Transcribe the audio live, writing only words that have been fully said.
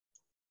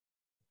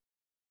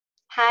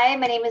Hi,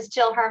 my name is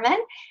Jill Herman,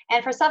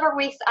 and for several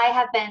weeks I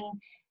have been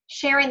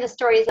sharing the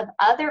stories of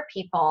other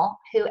people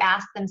who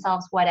asked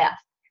themselves, what if?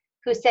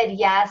 Who said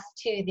yes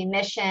to the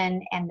mission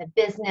and the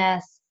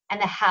business and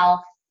the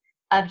health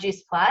of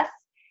Juice Plus,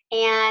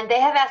 and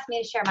they have asked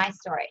me to share my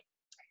story.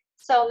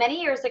 So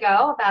many years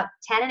ago, about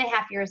 10 and a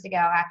half years ago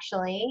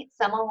actually,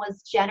 someone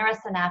was generous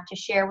enough to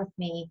share with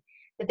me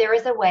that there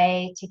is a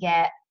way to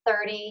get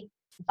 30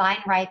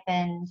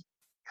 vine-ripened,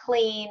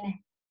 clean,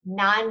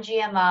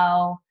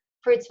 non-GMO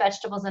fruits,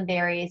 vegetables, and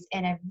berries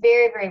in a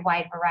very, very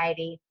wide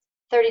variety,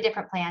 30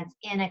 different plants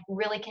in a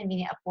really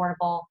convenient,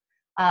 affordable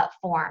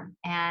form.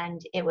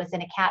 And it was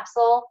in a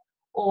capsule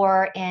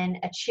or in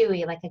a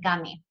chewy, like a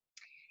gummy.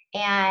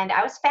 And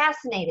I was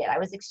fascinated. I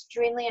was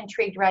extremely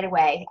intrigued right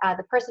away.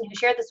 The person who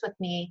shared this with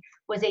me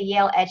was a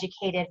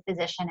Yale-educated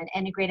physician, an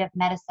integrative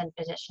medicine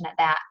physician at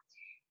that.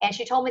 And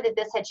she told me that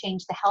this had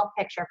changed the health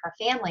picture of her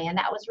family, and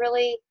that was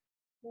really,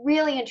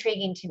 really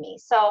intriguing to me.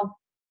 So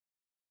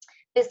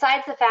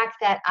besides the fact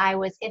that I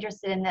was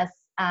interested in this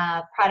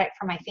product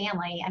for my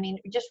family, I mean,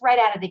 just right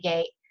out of the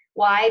gate.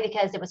 Why?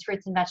 Because it was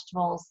fruits and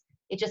vegetables.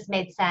 It just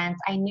made sense.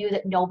 I knew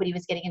that nobody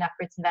was getting enough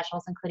fruits and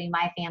vegetables, including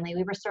my family.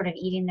 We were sort of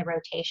eating the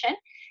rotation.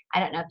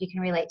 I don't know if you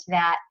can relate to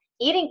that.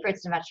 Eating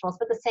fruits and vegetables,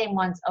 but the same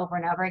ones over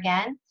and over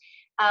again.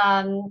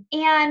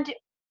 And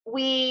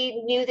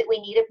we knew that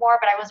we needed more,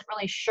 but I wasn't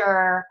really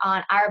sure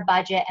on our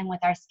budget and with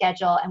our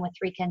schedule and with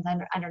 3 kids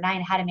under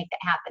 9 how to make that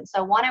happen.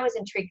 So one, I was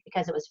intrigued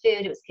because it was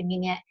food, it was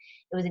convenient,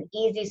 it was an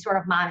easy sort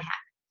of mom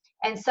hack.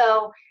 And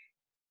so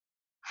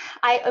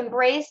I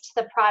embraced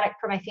the product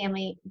for my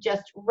family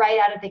just right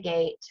out of the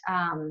gate,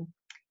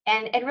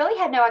 and really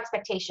had no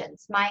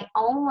expectations. My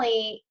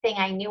only thing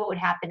I knew what would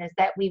happen is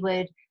that we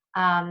would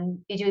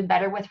be doing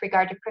better with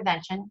regard to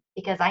prevention,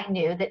 because I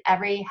knew that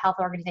every health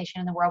organization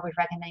in the world was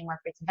recommending more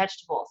fruits and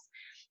vegetables.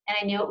 And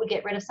I knew it would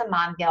get rid of some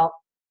mom guilt,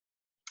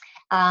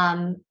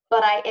 and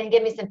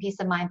give me some peace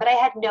of mind. But I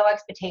had no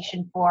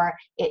expectation for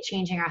it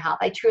changing our health.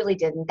 I truly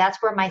didn't.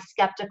 That's where my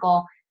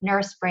skeptical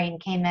nurse brain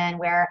came in,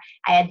 where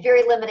I had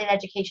very limited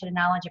education and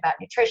knowledge about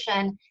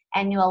nutrition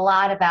and knew a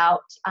lot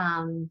about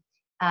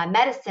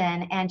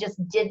medicine, and just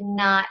did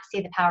not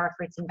see the power of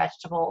fruits and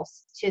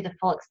vegetables to the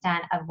full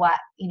extent of what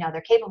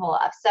they're capable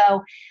of.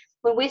 So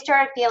when we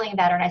started feeling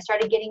better and I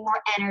started getting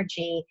more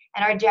energy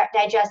and our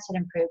digestion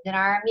improved and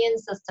our immune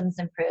systems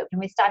improved and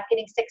we stopped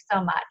getting sick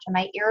so much and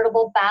my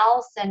irritable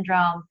bowel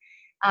syndrome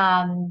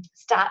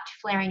stopped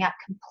flaring up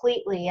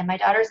completely, and my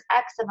daughter's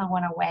eczema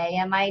went away,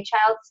 and my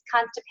child's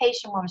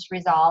constipation was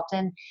resolved,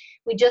 and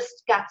we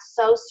just got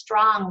so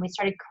strong and we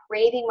started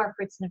craving more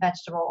fruits and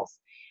vegetables.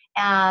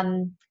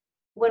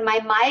 When my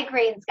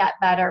migraines got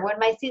better, when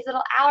my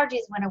seasonal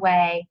allergies went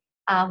away,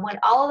 when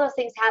all of those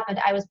things happened,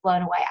 I was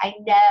blown away. I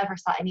never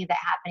saw any of that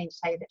happening, to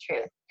tell you the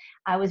truth.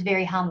 I was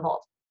very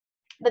humbled.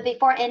 But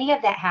before any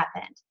of that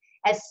happened,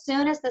 as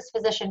soon as this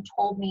physician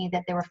told me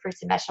that there were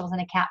fruits and vegetables in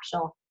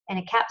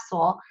a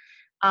capsule,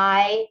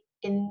 I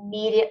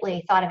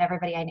immediately thought of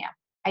everybody I knew.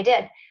 I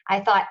did.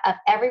 I thought of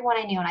everyone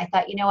I knew, and I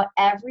thought, you know what?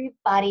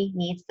 Everybody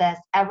needs this.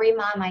 Every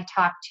mom I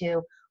talk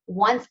to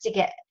wants to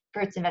get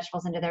fruits and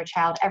vegetables into their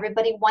child.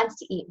 Everybody wants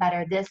to eat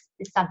better. This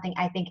is something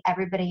I think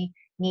everybody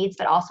needs,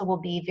 but also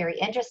will be very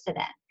interested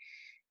in.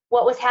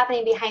 What was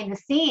happening behind the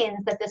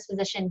scenes that this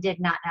physician did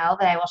not know,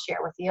 that I will share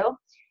with you,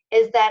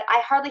 is that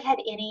I hardly had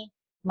any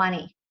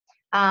money.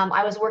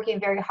 I was working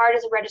very hard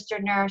as a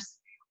registered nurse.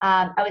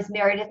 I was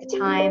married at the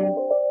time,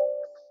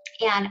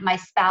 and my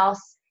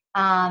spouse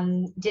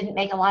didn't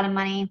make a lot of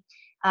money.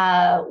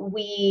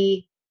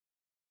 We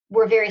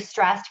were very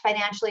stressed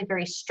financially,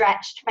 very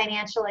stretched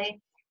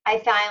financially. I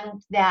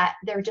found that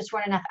there just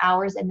weren't enough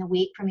hours in the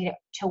week for me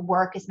to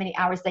work as many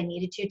hours as I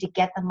needed to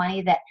get the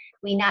money that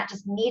we not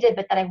just needed,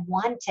 but that I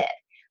wanted.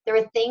 There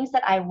were things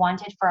that I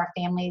wanted for our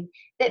family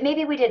that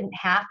maybe we didn't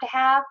have to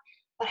have,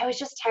 but I was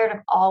just tired of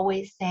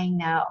always saying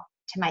no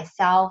to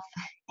myself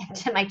and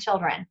to my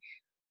children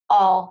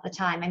all the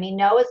time. I mean,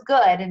 no is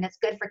good, and it's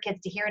good for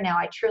kids to hear no.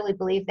 I truly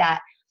believe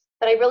that.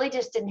 But I really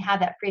just didn't have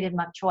that freedom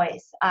of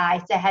choice.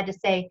 I had to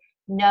say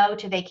no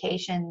to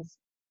vacations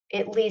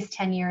at least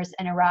 10 years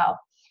in a row.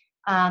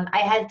 I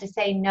had to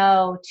say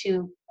no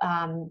to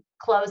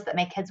clothes that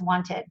my kids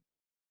wanted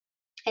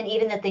and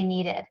even that they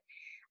needed.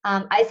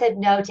 I said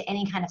no to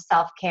any kind of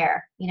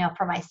self-care,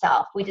 for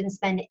myself. We didn't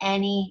spend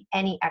any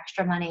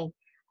extra money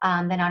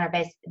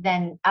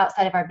than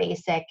outside of our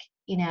basic,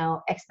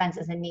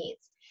 expenses and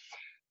needs.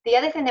 The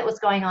other thing that was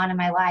going on in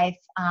my life,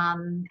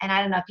 and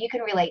I don't know if you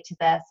can relate to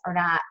this or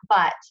not,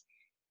 but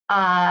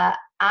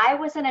I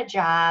was in a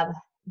job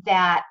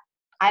that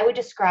I would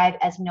describe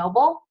as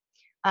noble.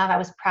 I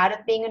was proud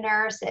of being a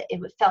nurse. It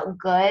felt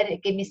good.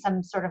 It gave me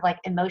some sort of like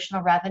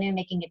emotional revenue,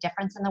 making a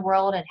difference in the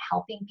world and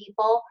helping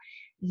people.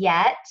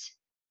 Yet,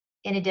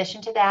 in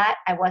addition to that,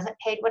 I wasn't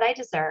paid what I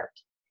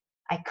deserved.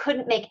 I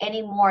couldn't make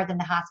any more than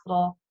the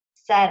hospital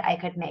said I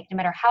could make, no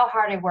matter how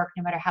hard I worked,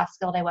 no matter how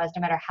skilled I was,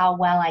 no matter how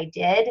well I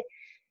did,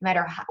 no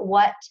matter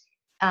what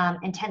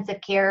intensive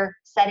care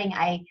setting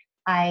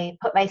I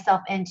put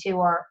myself into,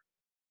 or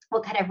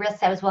what kind of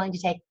risks I was willing to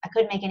take. I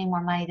couldn't make any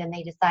more money than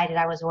they decided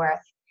I was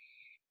worth.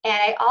 And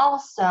I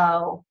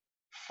also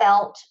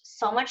felt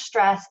so much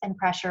stress and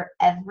pressure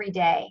every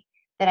day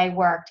that I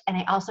worked. And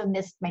I also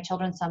missed my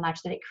children so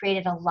much that it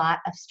created a lot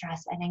of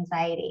stress and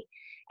anxiety.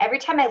 Every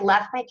time I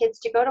left my kids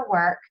to go to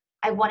work,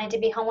 I wanted to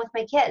be home with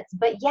my kids,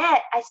 but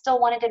yet I still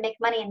wanted to make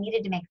money and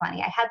needed to make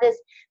money. I had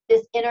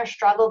this inner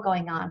struggle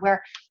going on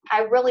where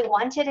I really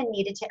wanted and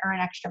needed to earn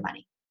extra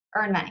money,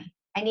 earn money.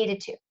 I needed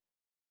to.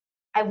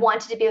 I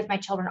wanted to be with my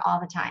children all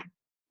the time.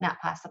 Not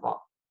possible.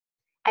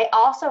 I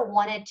also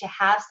wanted to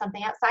have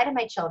something outside of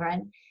my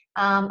children,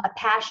 a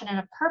passion and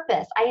a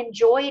purpose. I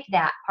enjoyed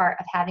that part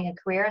of having a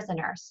career as a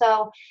nurse.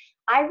 So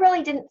I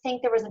really didn't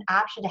think there was an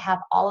option to have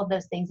all of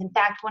those things. In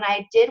fact, when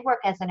I did work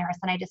as a nurse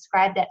and I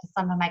described that to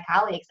some of my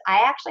colleagues, I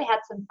actually had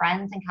some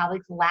friends and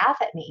colleagues laugh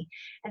at me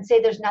and say,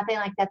 there's nothing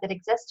like that that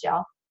exists,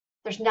 Jill.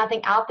 There's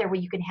nothing out there where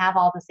you can have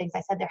all those things.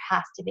 I said, there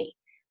has to be.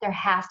 There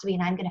has to be,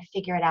 and I'm going to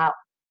figure it out.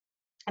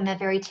 I'm a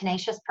very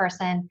tenacious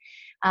person.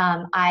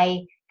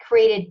 I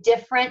created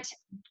different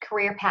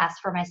career paths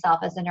for myself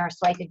as a nurse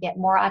so I could get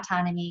more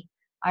autonomy,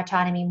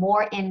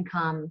 more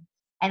income,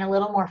 and a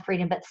little more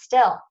freedom. But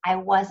still, I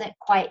wasn't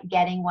quite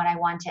getting what I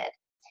wanted.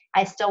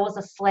 I still was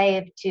a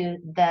slave to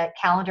the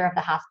calendar of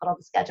the hospital,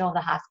 the schedule of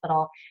the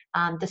hospital,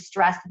 the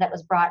stress that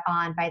was brought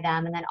on by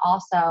them, and then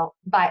also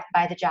by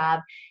the job,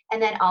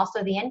 and then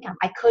also the income.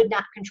 I could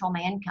not control my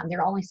income.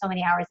 There are only so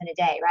many hours in a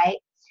day, right?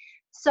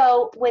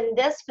 So when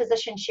this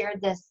physician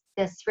shared this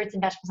fruits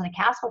and vegetables in a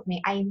capsule with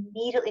me, I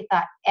immediately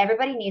thought,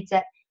 everybody needs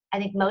it. I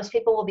think most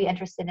people will be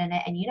interested in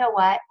it. And you know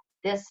what?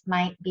 This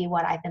might be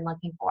what I've been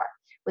looking for.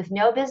 With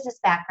no business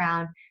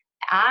background,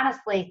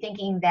 honestly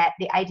thinking that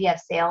the idea of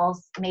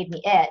sales made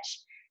me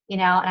itch,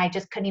 and I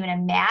just couldn't even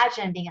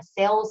imagine being a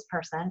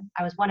salesperson.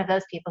 I was one of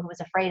those people who was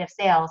afraid of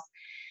sales.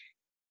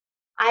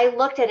 I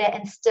looked at it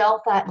and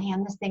still thought,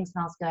 man, this thing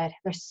smells good.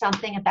 There's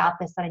something about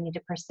this that I need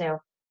to pursue.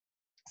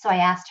 So I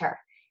asked her,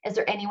 is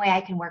there any way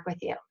I can work with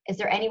you? Is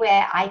there any way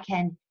I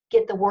can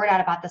get the word out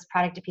about this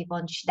product to people?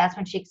 And that's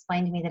when she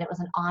explained to me that it was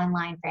an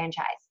online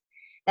franchise.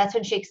 That's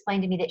when she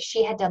explained to me that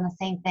she had done the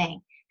same thing,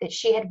 that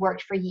she had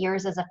worked for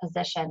years as a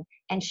physician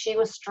and she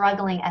was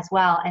struggling as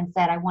well and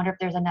said, I wonder if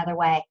there's another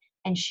way.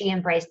 And she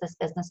embraced this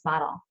business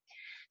model.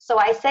 So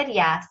I said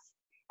yes.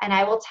 And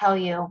I will tell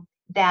you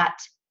that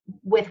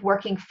with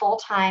working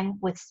full-time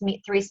with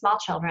 3 small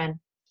children,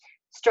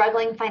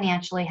 struggling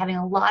financially, having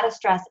a lot of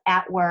stress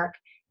at work,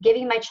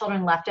 giving my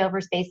children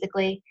leftovers,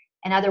 basically.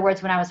 In other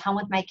words, when I was home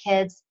with my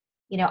kids,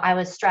 I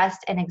was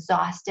stressed and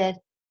exhausted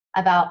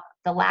about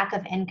the lack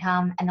of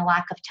income and the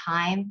lack of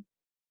time.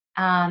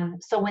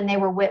 So when I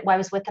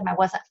was with them, I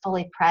wasn't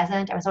fully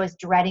present. I was always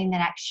dreading the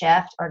next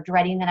shift or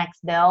dreading the next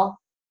bill.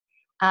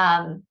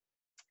 I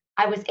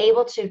was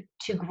able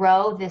to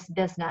grow this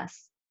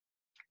business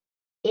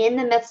in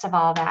the midst of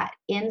all that,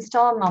 in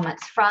stolen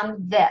moments from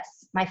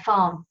this, my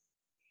phone.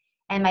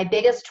 And my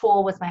biggest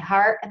tool was my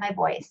heart and my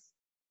voice.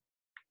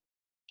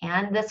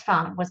 And this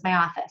phone was my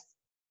office.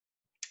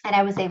 And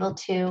I was able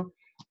to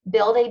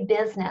build a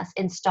business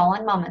in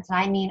stolen moments. And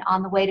I mean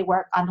on the way to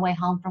work, on the way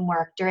home from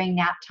work, during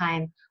nap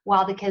time,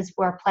 while the kids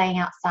were playing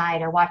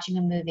outside or watching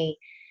a movie,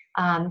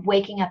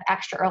 waking up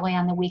extra early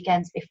on the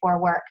weekends before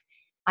work.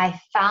 I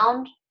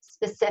found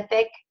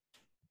specific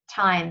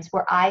times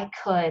where I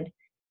could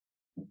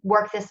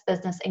work this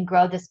business and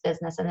grow this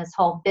business. And this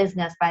whole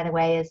business, by the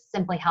way, is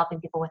simply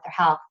helping people with their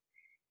health.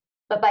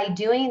 But by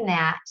doing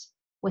that,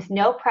 with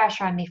no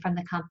pressure on me from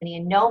the company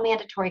and no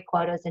mandatory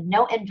quotas and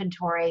no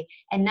inventory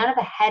and none of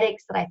the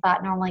headaches that I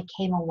thought normally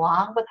came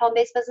along with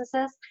home-based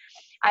businesses,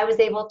 I was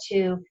able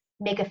to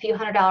make a few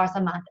 $100s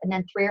a month and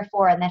then 3 or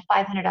 4 and then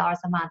 $500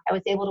 a month. I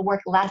was able to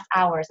work less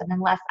hours and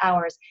then less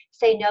hours,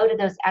 say no to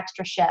those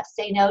extra shifts,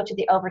 say no to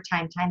the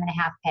overtime, time and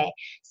a half pay,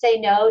 say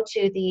no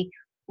to the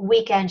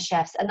weekend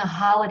shifts and the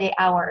holiday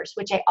hours,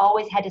 which I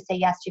always had to say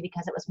yes to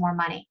because it was more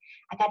money.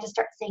 I got to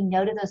start saying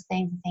no to those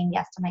things and saying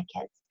yes to my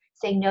kids.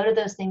 Saying no to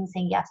those things,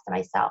 saying yes to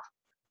myself,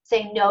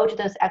 saying no to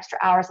those extra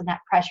hours and that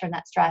pressure and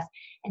that stress,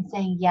 and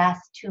saying yes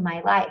to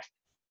my life.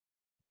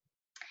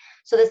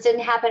 So this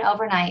didn't happen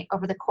overnight.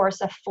 Over the course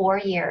of 4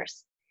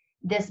 years,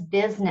 this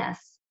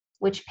business,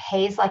 which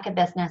pays like a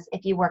business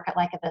if you work it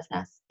like a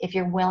business, if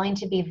you're willing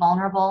to be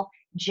vulnerable,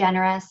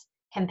 generous,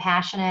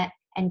 compassionate,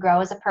 and grow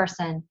as a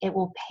person, it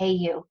will pay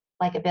you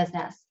like a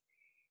business.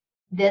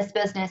 This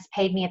business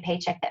paid me a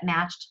paycheck that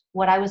matched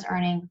what I was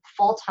earning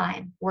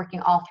full-time, working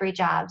all 3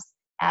 jobs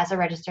as a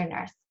registered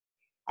nurse.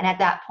 And at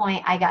that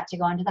point, I got to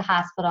go into the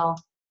hospital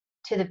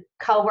to the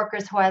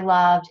coworkers who I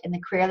loved and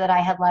the career that I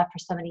had loved for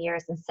so many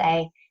years and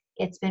say,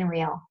 it's been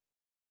real,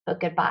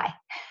 but goodbye.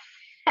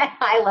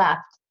 I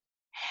left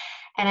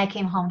and I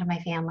came home to my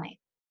family.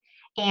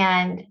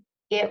 And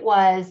it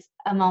was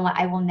a moment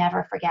I will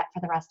never forget for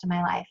the rest of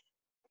my life.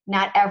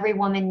 Not every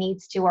woman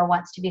needs to or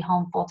wants to be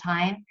home full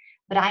time,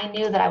 but I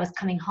knew that I was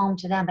coming home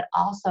to them, but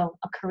also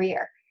a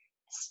career,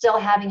 still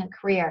having a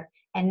career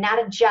and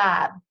not a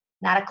job,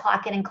 not a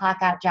clock in and clock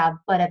out job,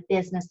 but a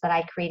business that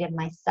I created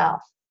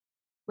myself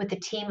with a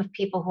team of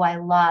people who I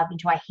loved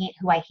and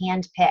who I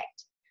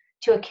handpicked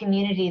to a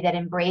community that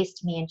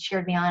embraced me and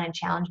cheered me on and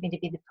challenged me to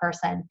be the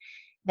person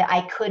that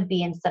I could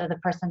be instead of the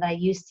person that I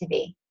used to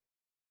be.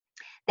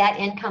 That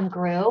income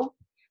grew.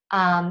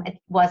 It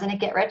wasn't a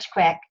get rich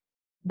quick,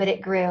 but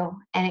it grew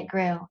and it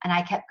grew. And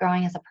I kept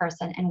growing as a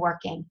person and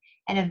working.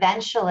 And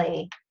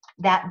eventually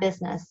that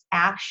business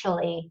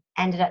actually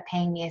ended up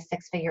paying me a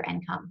six-figure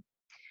income.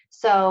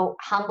 So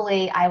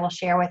humbly, I will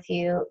share with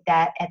you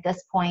that at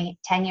this point,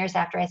 10 years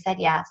after I said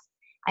yes,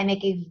 I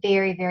make a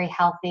very, very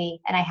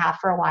healthy, and I have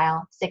for a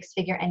while,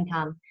 six-figure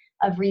income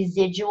of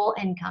residual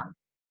income.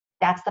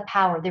 That's the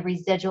power, the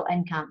residual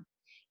income.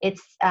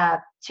 It's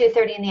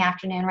 2:30 in the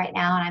afternoon right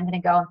now, and I'm going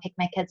to go and pick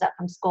my kids up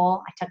from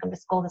school. I took them to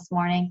school this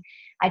morning.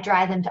 I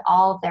drive them to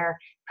all of their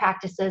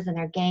practices and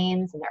their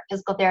games and their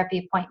physical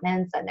therapy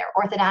appointments and their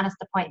orthodontist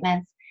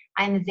appointments.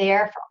 I'm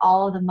there for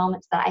all of the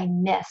moments that I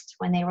missed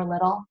when they were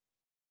little.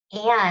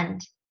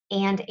 And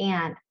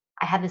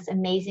I have this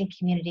amazing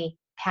community,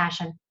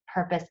 passion,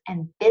 purpose,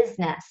 and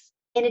business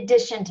in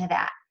addition to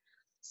that.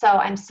 So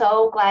I'm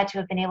so glad to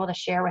have been able to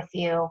share with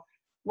you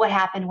what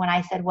happened when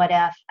I said, what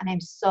if? And I'm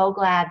so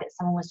glad that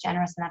someone was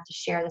generous enough to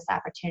share this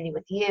opportunity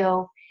with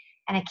you.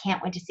 And I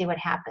can't wait to see what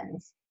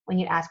happens when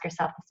you ask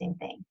yourself the same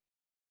thing.